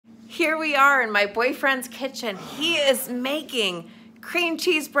here we are in my boyfriend's kitchen. He is making cream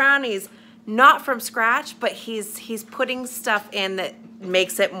cheese brownies, not from scratch, but he's putting stuff in that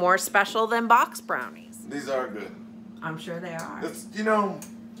makes it more special than box brownies. These are good. I'm sure they are. It's, you know,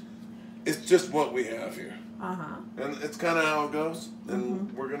 it's just what we have here. Uh-huh. And it's kind of how it goes.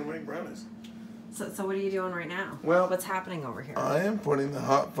 And we're going to make brownies. So what are you doing right now? Well, what's happening over here? I am putting the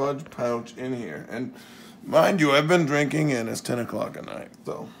hot fudge pouch in here. And mind you, I've been drinking and it's 10 o'clock at night.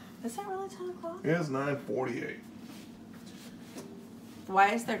 So. Is that really 10 o'clock? It is 9:48. Why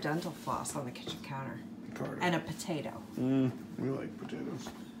is there dental floss on the kitchen counter? Carter. And a potato. We like potatoes.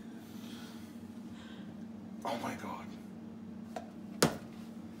 Oh my God.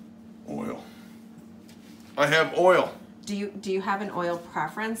 Oil. I have oil. Do you have an oil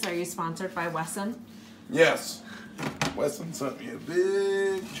preference? Are you sponsored by Wesson? Yes. Wesson sent me a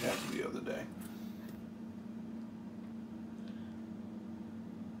big check the other day.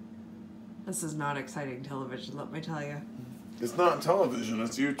 This is not exciting television, let me tell you. It's not television,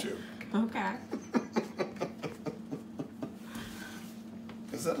 it's YouTube. Okay.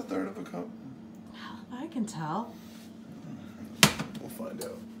 Is that a third of a cup? I can tell. We'll find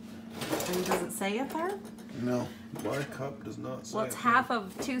out. And does it say a third? No, my cup does not say. Well, it's half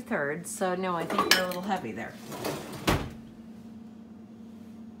of 2/3, so no, I think you're a little heavy there.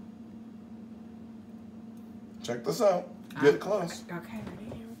 Check this out. Get close. Okay,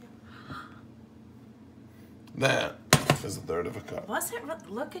 ready? Here we go. That is a third of a cup. Was it?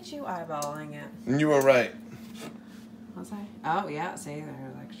 Look at you eyeballing it. And you were right. Was I? Oh, yeah, see,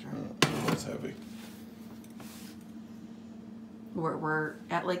 there's extra. That's heavy. We're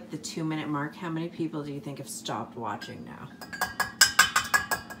at like the 2-minute mark. How many people do you think have stopped watching now?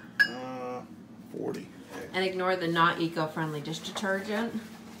 40. And ignore the not eco-friendly dish detergent.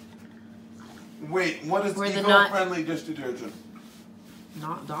 Wait, what is Or the eco-friendly dish detergent?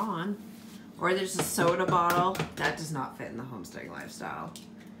 Not Dawn. Or there's a soda bottle. That does not fit in the homesteading lifestyle.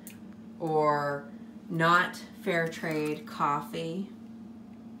 Or not fair trade coffee.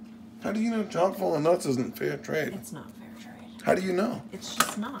 How do you know chock full of nuts isn't fair trade? It's not fair trade. How do you know? It's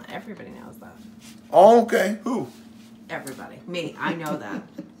just not. Everybody knows that. Oh, okay. Who? Everybody. Me. I know that.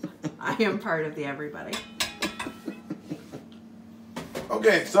 I am part of the everybody.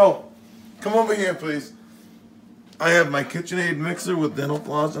 Okay, so come over here, please. I have my KitchenAid mixer with dental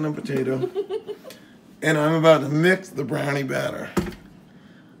floss and a potato. And I'm about to mix the brownie batter.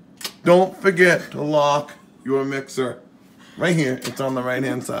 Don't forget to lock your mixer. Right here, it's on the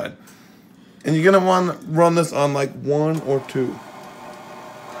right-hand side. And you're gonna want to run this on like 1 or 2.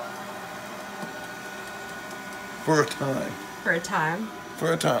 For a time. For a time?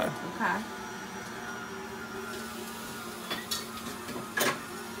 For a time. Okay.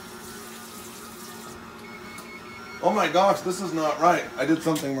 Oh my gosh, this is not right. I did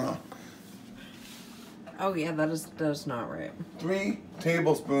something wrong. Oh yeah, that is not right. 3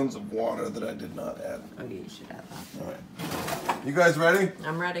 tablespoons of water that I did not add. Oh, you should add that. All right. You guys ready?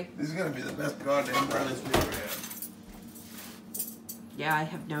 I'm ready. These are gonna be the best goddamn brownies we ever had. Yeah, I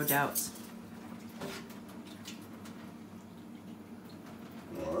have no doubts.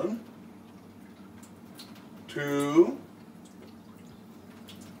 1, 2,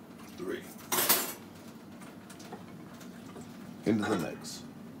 3. Into the mix.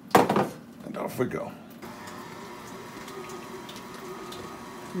 And off we go.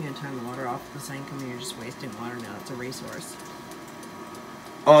 I'm gonna turn the water off the sink. I mean, you're just wasting water now. It's a resource.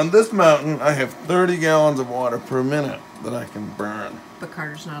 On this mountain, I have 30 gallons of water per minute that I can burn. But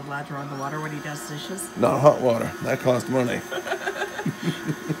Carter's not allowed to run the water when he does dishes. Not hot water. That costs money.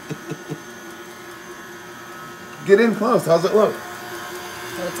 Get in close. How's it look?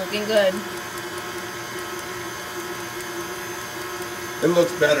 So it's looking good. It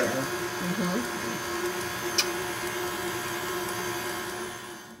looks better, huh? Mm-hmm.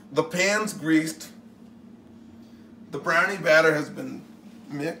 The pan's greased. The brownie batter has been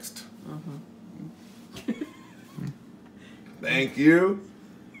mixed. Thank you.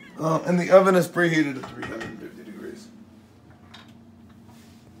 And the oven is preheated at 350 degrees.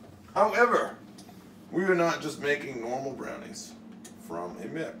 However, we are not just making normal brownies from a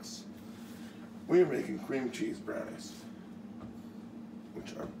mix. We are making cream cheese brownies,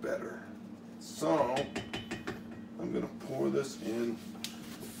 which are better. So, I'm going to pour this in.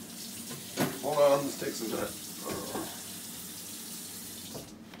 Hold on, this takes a minute.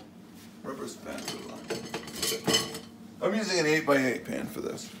 Rubber spatula. I'm using an 8x8 pan for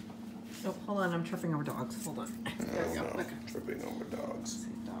this. Oh, hold on, I'm tripping over dogs. Hold on. There we go. No, Look. tripping over dogs.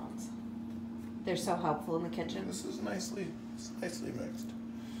 See, dogs. They're so helpful in the kitchen. This is nicely mixed.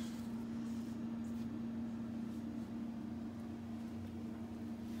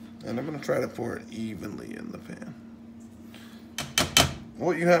 And I'm going to try to pour it evenly in the pan.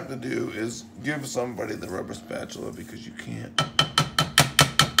 What you have to do is give somebody the rubber spatula because you can't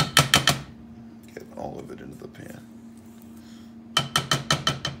get all of it into the pan.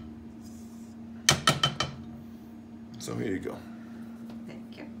 So here you go.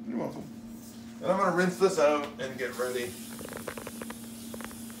 Thank you. You're welcome. And I'm going to rinse this out and get ready.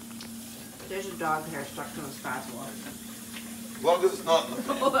 There's a dog hair stuck to the spatula. As long as it's not in the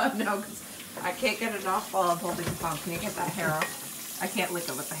pan. No, because I can't get it off while I'm holding the phone. Can you get that hair off? I can't lick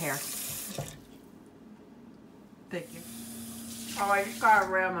it with the hair. Thank you. Oh, I just got it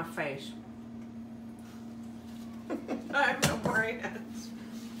right on my face. I'm not wearing it.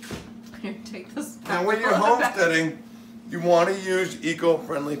 Here, take this. Now when you're homesteading, you want to use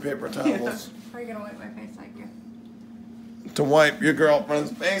eco-friendly paper towels. How are you going to wipe my face like you? To wipe your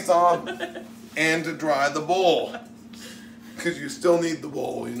girlfriend's face off and to dry the bowl. Because you still need the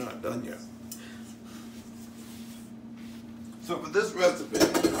bowl, you're not done yet. So for this recipe,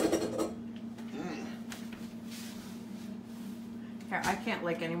 Here, I can't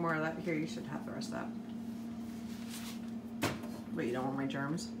lick any more of that. Here, you should have the rest of that. But you don't want my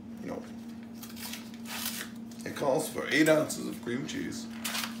germs? no. It calls for 8 ounces of cream cheese,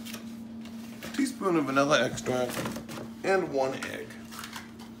 a teaspoon of vanilla extract, and 1 egg.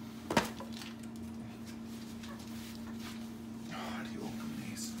 Oh, how do you open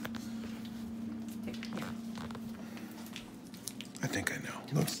these? Yeah. I think I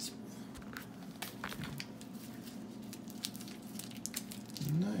know. Looks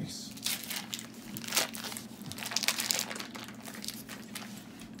nice.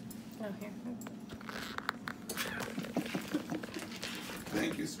 Oh, here.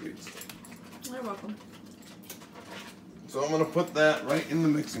 Thank you, sweets. You're welcome. So I'm going to put that right in the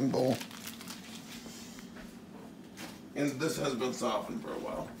mixing bowl. And this has been softened for a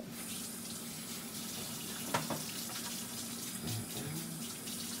while.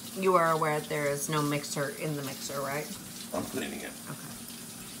 You are aware that there is no mixer in the mixer, right? I'm cleaning it. Okay.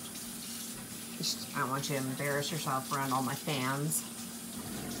 I don't want you to embarrass yourself around all my fans.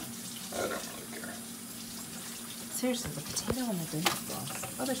 I don't really care. Seriously, the potato and the dental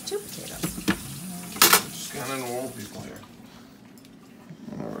floss. Oh, there's 2 potatoes. Just kind of normal people here.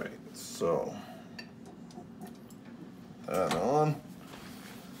 Alright, so. That on.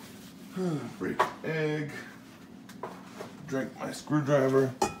 Break egg. Drink my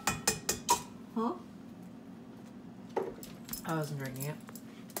screwdriver. Huh? I wasn't drinking it.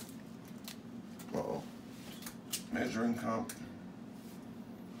 Uh-oh. Measuring cup.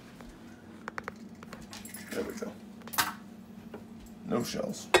 There we go. No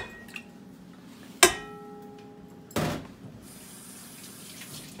shells.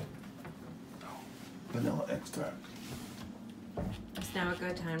 Vanilla extract. It's now a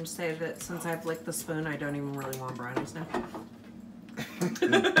good time to say that since I've licked the spoon, I don't even really want brownies now.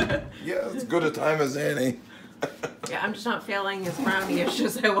 Yeah, as good a time as any. Yeah, I'm just not feeling as brownie-ish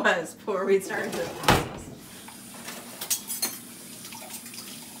as I was before we started this process.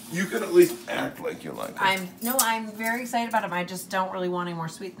 You can at least act like you like it. I'm very excited about them. I just don't really want any more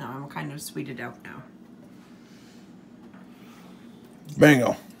sweet now. I'm kind of sweeted out now.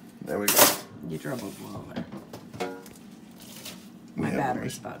 Bingo. There we go. You drove a blow there. My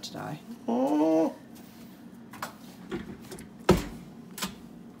battery's about to die. Oh.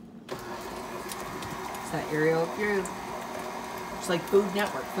 Is that aerial view? It's like Food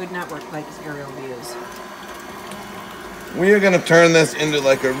Network. Food Network likes aerial views. We are going to turn this into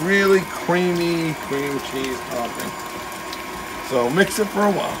like a really creamy cream cheese topping. So mix it for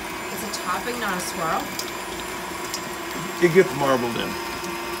a while. It's a topping, not a swirl. It gets marbled in.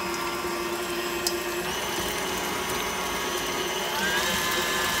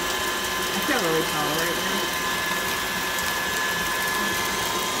 I feel really tall right now.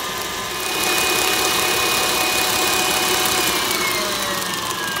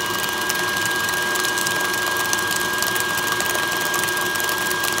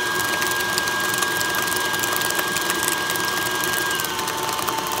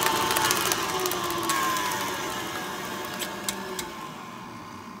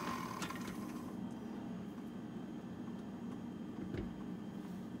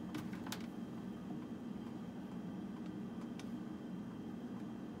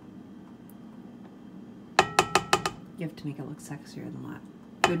 You have to make it look sexier than that.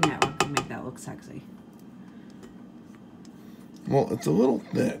 Food Network would make that look sexy. Well, it's a little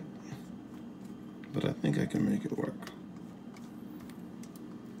thick, but I think I can make it work.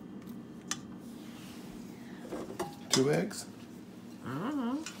 Two eggs? I don't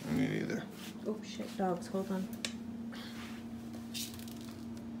know. I need either. Oh shit, dogs, hold on.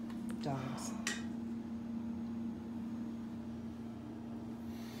 dogs.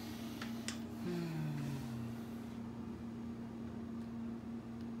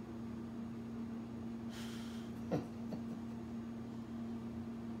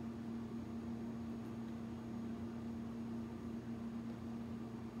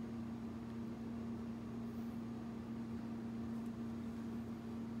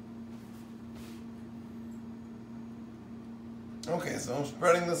 Okay, so I'm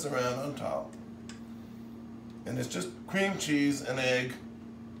spreading this around on top. And it's just cream cheese, an egg,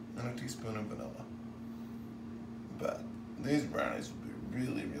 and a teaspoon of vanilla. But these brownies will be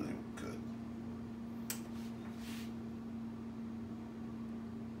really, really good.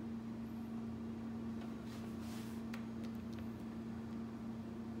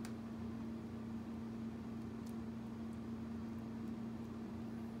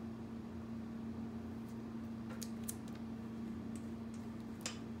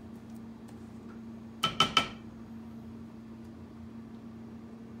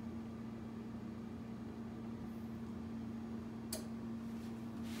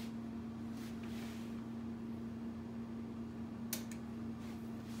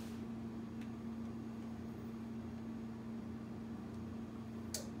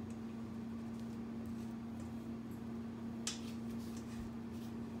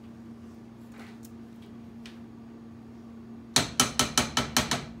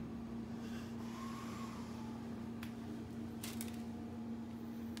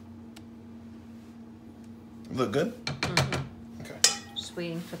 Look good? Mm-hmm. Okay. Just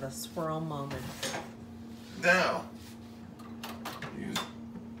waiting for the swirl moment. Now, use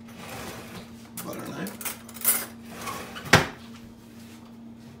butter knife.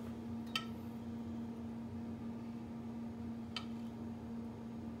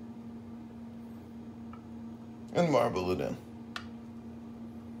 And marble it in.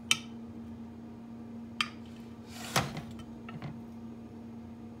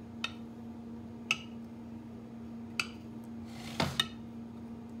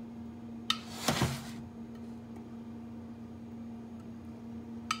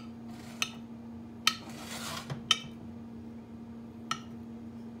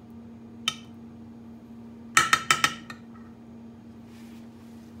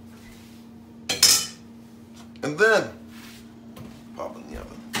 And then pop in the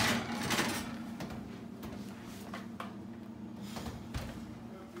oven.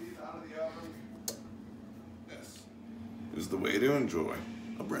 This is the way to enjoy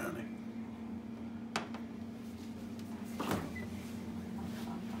a brownie.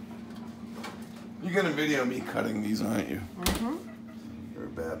 You're gonna video me cutting these, aren't you? Mm-hmm. You're a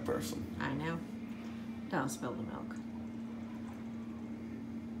bad person. I know. Don't spill the milk.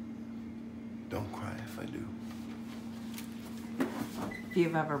 Don't cry if I do. If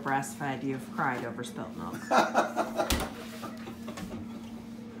you've ever breastfed, you've cried over spilt milk.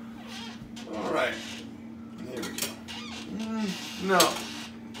 All right. Here we go. No.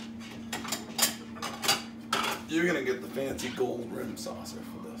 You're gonna get the fancy gold rim saucer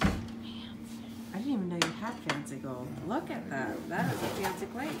for this. I didn't even know you had fancy gold. Look at that. That is a fancy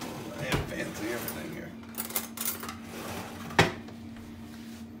plate. I have fancy everything here.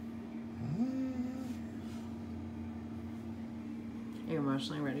 Are you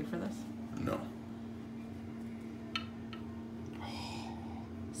emotionally ready for this? No.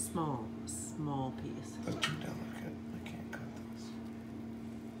 Small piece. That's too delicate. I can't cut this.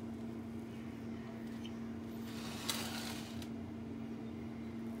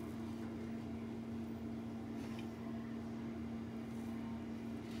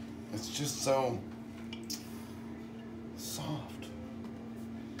 It's just so soft.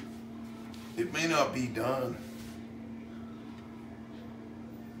 It may not be done.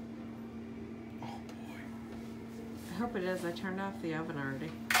 Oh boy. I hope it is. I turned off the oven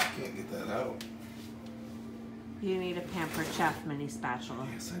already. I can't get that out. You need a Pampered Chef mini spatula.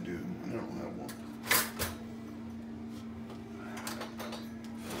 Yes, I do. I don't have one.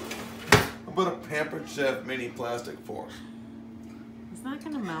 How about a Pampered Chef mini plastic fork? Is that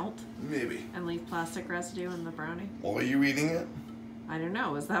gonna melt Maybe. and leave plastic residue in the brownie? Well, are you eating it? I don't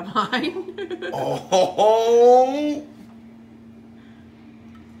know. Is that mine? Oh!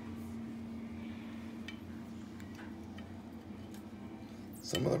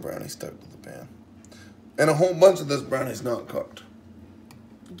 Some of the brownies stuck to the pan. And a whole bunch of this brownie's not cooked.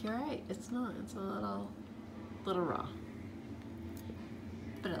 You're right. It's not. It's a little raw.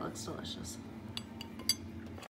 But it looks delicious.